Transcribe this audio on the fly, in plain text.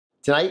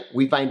Tonight,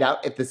 we find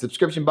out if the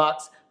subscription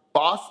box,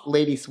 Boss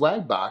Lady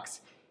Swag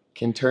Box,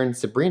 can turn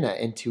Sabrina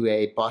into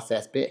a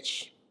boss-ass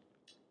bitch.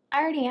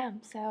 I already am,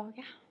 so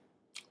yeah.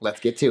 Let's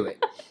get to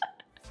it.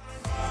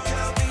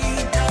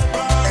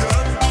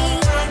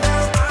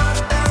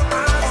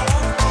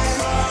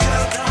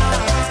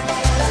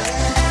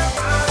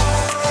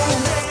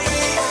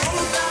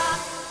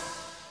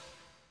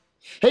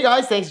 Hey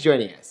guys, thanks for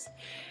joining us.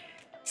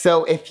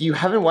 So if you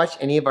haven't watched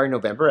any of our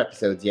November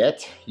episodes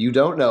yet, you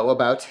don't know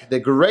about the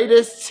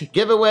greatest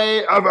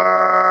giveaway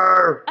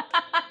ever!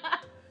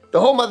 The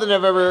whole month of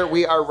November,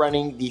 we are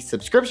running the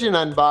Subscription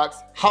Unbox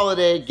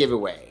Holiday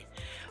Giveaway.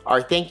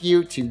 Our thank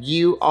you to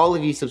you, all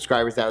of you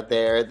subscribers out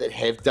there that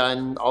have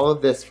done all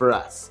of this for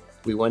us.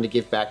 We want to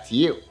give back to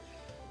you.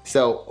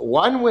 So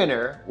one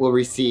winner will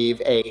receive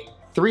a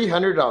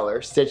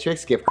 $300 Stitch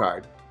Fix gift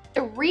card,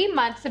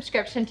 3-month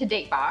subscription to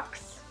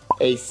DateBox,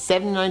 a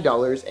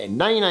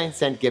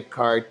 $79.99 gift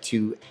card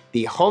to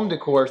the home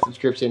decor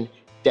subscription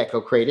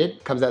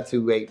Decocrated, comes out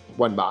to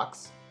one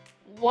box.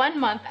 1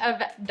 month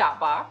of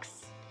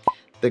DateBox.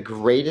 The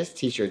greatest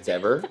t-shirts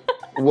ever.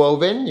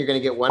 Wohven, you're gonna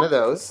get one of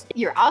those.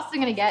 You're also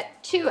gonna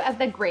get 2 of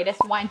the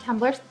greatest wine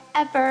tumblers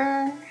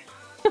ever.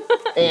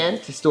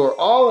 And to store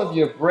all of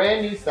your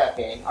brand new stuff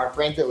in, our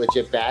friends at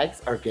Legit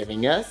Bags are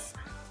giving us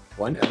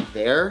one of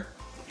their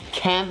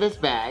canvas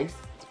bags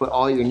to put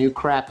all your new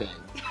crap in.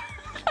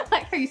 I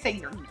like how you say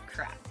your new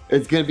crap.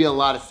 It's gonna be a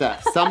lot of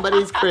stuff.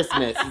 Somebody's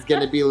Christmas is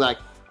gonna be like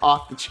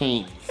off the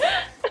chains.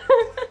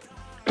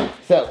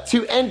 So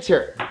to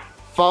enter,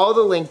 follow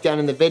the link down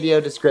in the video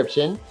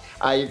description.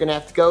 You're gonna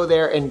have to go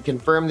there and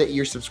confirm that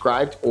you're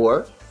subscribed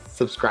or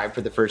subscribe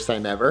for the first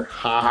time ever.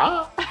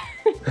 Haha.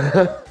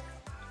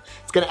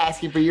 It's gonna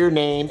ask you for your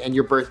name and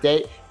your birth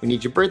date. We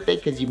need your birthday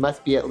because you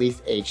must be at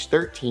least age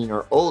 13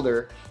 or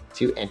older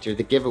to enter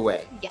the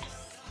giveaway.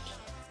 Yes.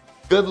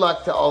 Good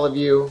luck to all of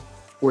you.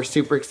 We're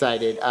super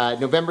excited.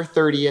 November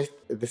 30th,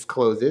 this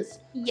closes.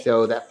 Yes.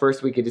 So that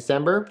first week of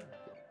December,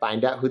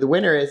 find out who the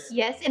winner is.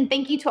 Yes, and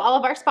thank you to all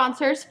of our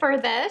sponsors for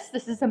this.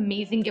 This is an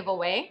amazing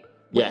giveaway.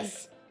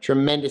 Yes,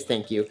 tremendous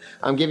thank you.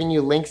 I'm giving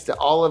you links to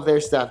all of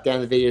their stuff down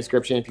in the video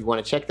description if you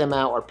want to check them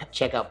out or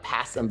check out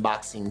past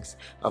unboxings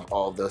of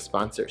all of those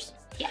sponsors.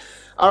 Yes.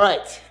 All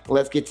right,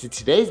 let's get to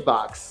today's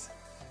box.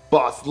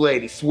 Boss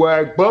Lady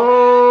Swag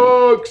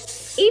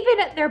Box!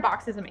 Even their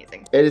box is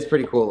amazing. It is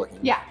pretty cool looking.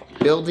 Yeah.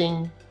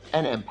 Building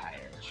an empire.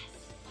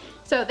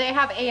 So they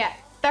have a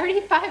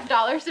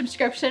 $35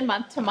 subscription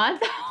month to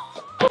month.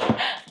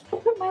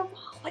 My wall,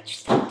 would you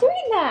stop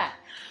doing that?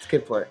 It's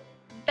good for it.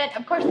 Then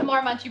of course the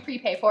more months you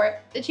prepay for it,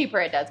 the cheaper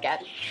it does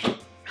get.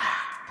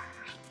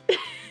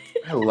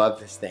 I love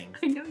this thing.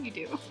 I know you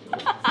do.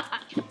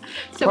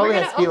 So Probably we're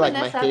gonna has to be like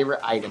open my this up. favorite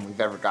item we've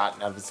ever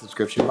gotten out of a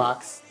subscription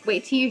box.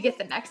 Wait till you get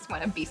the next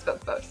one of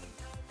Bespoke Post.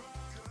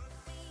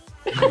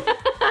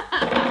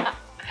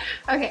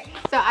 Okay,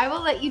 so I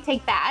will let you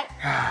take that.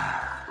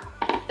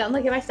 Don't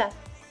look at my stuff.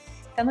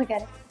 Don't look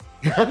at it.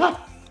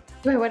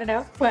 Do I want to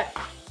know? What?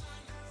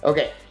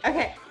 Okay.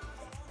 Okay.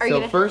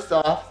 So first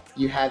off,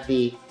 you have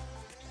the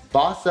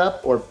Boss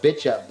Up or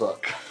Bitch Up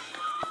book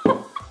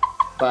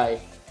by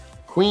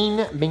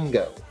Queen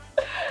Mingo.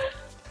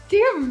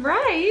 Damn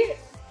right.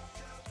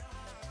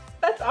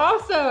 That's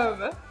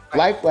awesome.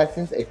 Life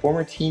lessons: a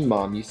former teen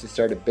mom used to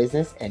start a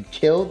business and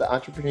kill the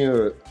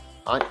entrepreneur.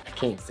 I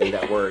can't even say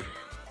that word.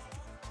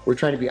 We're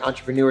trying to be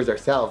entrepreneurs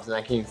ourselves, and I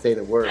can't even say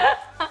the word. All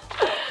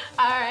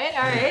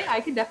right.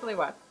 I can definitely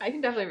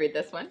read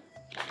this one.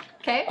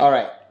 Okay. All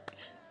right.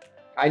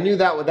 I knew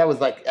that was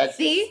like.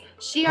 See,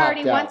 she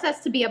already wants us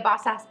to be a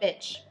boss-ass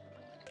bitch.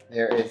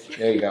 There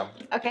you go.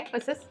 Okay,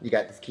 what's this? You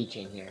got this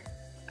keychain here.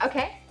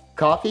 Okay.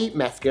 Coffee,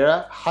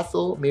 mascara,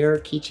 hustle, mirror,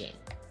 keychain.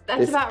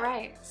 That's about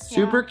right.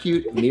 Super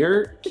cute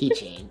mirror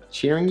keychain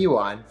cheering you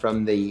on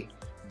from the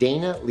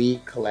Dana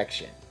Lee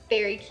collection.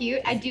 Very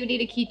cute. I do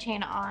need a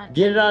keychain on.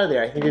 Get it out of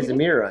there. I think there's a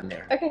mirror on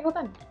there. Okay, hold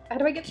on. How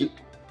do I get Do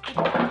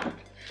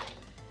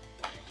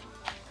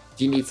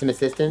you need some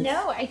assistance?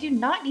 No, I do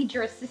not need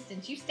your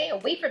assistance. You stay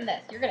away from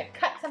this. You're gonna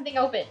cut something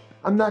open.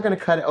 I'm not gonna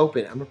cut it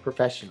open. I'm a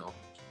professional.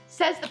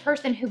 Says the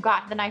person who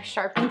got the knife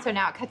sharpened, so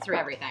now it cuts through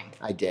everything.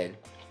 I did.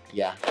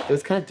 Yeah. It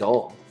was kind of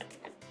dull.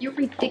 You're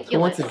ridiculous. Who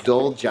wants a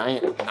dull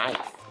giant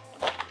knife?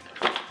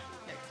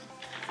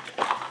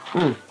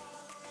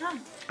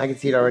 I can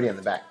see it already on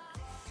the back.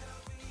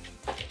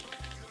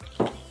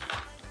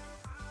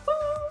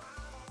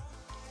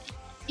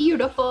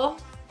 Beautiful.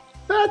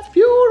 That's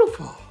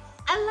beautiful.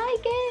 I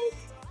like it.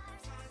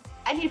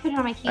 I need to put it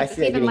on my keys. I It's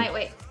see it even getting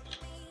lightweight.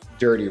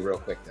 Dirty real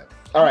quick though.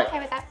 All right. Okay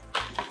with that.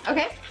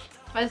 Okay.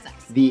 What is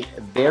next? The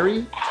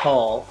very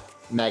tall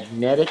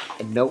magnetic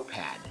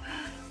notepad.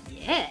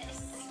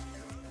 Yes.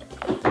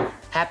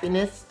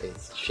 Happiness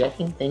is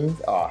checking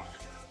things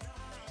off.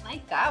 I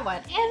like that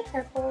one. And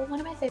purple, one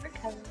of my favorite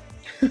colors.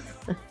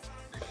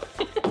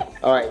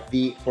 All right,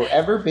 the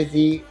Forever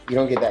Busy, you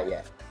don't get that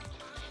yet.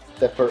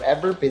 The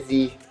Forever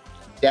Busy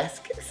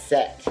desk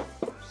set.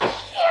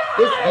 Yes!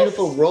 This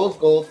beautiful rose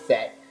gold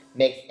set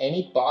makes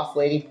any boss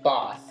lady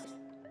boss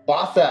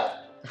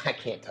up I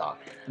can't talk.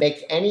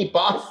 Makes any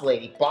boss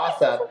lady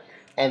boss up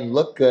and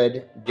look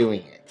good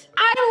doing it.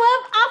 I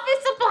love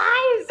office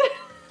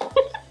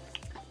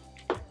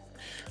supplies.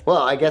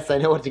 Well, I guess I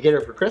know what to get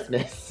her for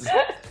Christmas.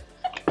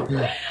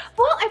 Well,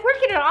 I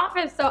work in an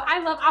office, so I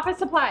love office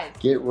supplies.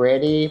 Get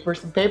ready for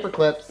some paper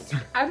clips.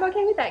 I'm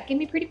okay with that. Give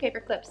me pretty paper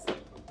clips.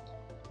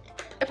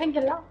 If I can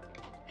get it off.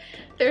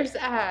 There's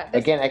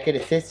Again, I could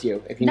assist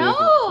you if you need.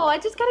 No, I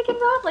just gotta get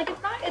it off. Like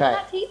it's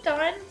not taped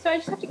on, so I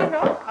just have to get it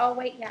off. Oh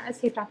wait, yeah, it's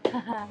taped on.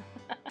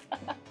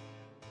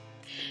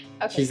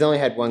 Okay. She's only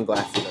had one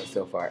glass of those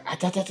so far.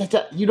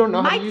 You don't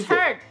know how to use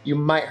it. You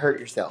might hurt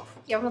yourself.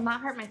 Yeah, I will not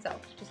hurt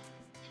myself. Just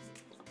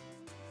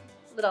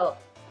little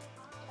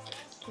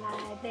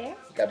slide there.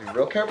 You gotta be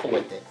real careful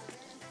with it.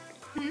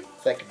 Hmm?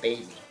 It's like a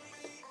baby.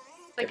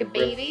 Like a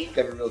baby? You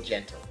gotta be real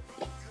gentle.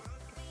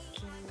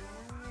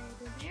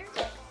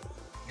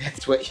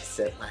 That's what you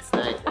said last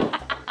night.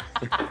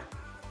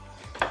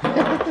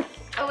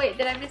 Oh wait,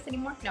 did I miss any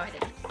more? No, I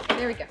didn't.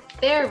 There we go.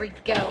 There we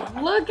go.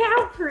 Look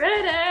how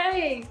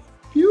pretty.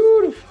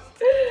 Beautiful.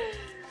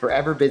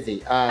 Forever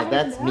busy.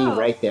 That's me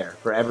right there.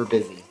 Forever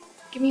busy.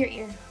 Give me your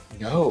ear.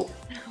 No.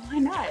 Why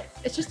not?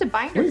 It's just a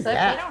binder What is clip.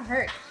 that? They don't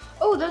hurt.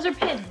 Oh, those are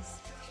pins.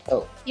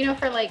 Oh. You know,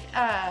 for like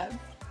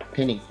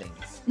Pinning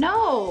things.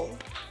 No.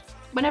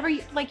 Whenever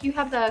you you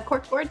have the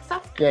corkboard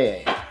stuff.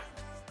 Yeah.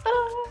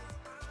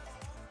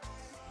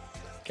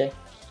 Okay.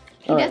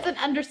 He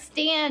doesn't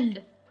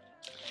understand.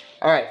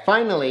 All right,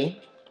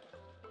 finally,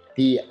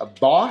 the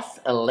Boss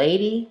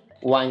Lady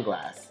wine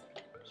glass.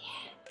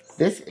 Yes.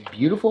 This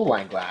beautiful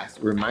wine glass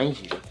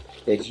reminds you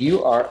that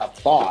you are a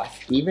boss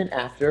even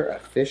after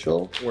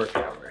official work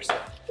hours.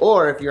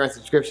 Or if you're on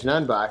subscription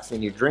unbox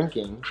and you're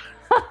drinking.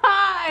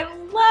 I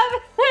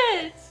love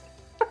it.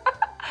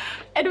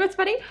 And what's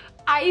funny,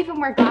 I even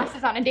wear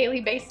glasses on a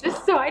daily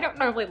basis, so I don't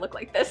normally look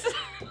like this.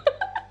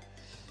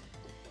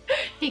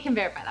 He can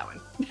verify that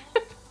one.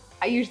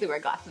 I usually wear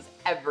glasses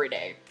every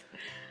day.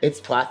 It's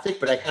plastic,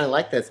 but I kind of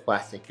like this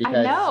plastic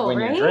because when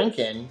you're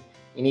drinking,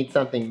 you need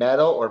something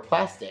metal or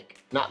plastic,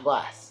 not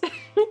glass.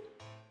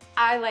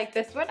 I like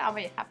this one. I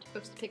might have to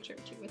post a picture or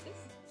two with this.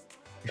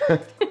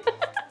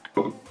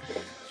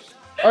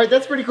 All right,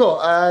 that's pretty cool.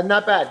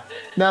 Not bad.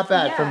 Not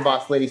bad from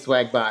Boss Lady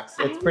Swag Box.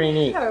 It's pretty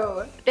neat.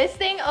 This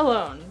thing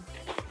alone,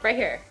 right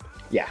here.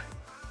 Yeah.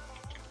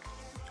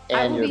 And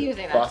I will your be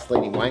using that. Boss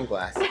Lady wine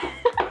glass.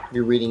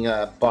 You're reading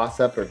Boss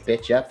Up or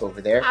Bitch Up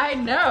over there. I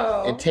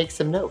know. And take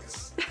some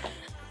notes.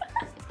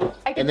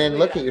 And then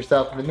look at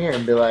yourself in the mirror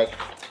and be like,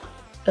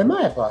 am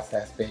I a boss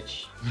ass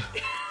bitch?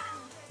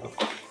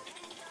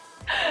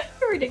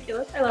 You're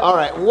ridiculous. I love it. All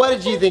right, what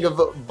did you think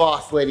of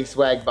Boss Lady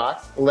Swag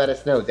Box? Let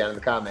us know down in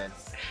the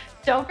comments.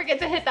 Don't forget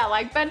to hit that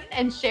like button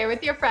and share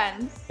with your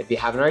friends. If you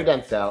haven't already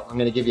done so, I'm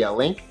going to give you a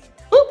link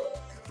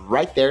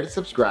right there to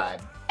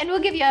subscribe. And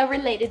we'll give you a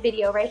related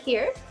video right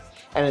here.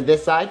 And on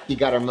this side, you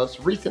got our most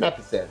recent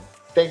episode.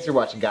 Thanks for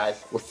watching,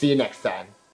 guys. We'll see you next time.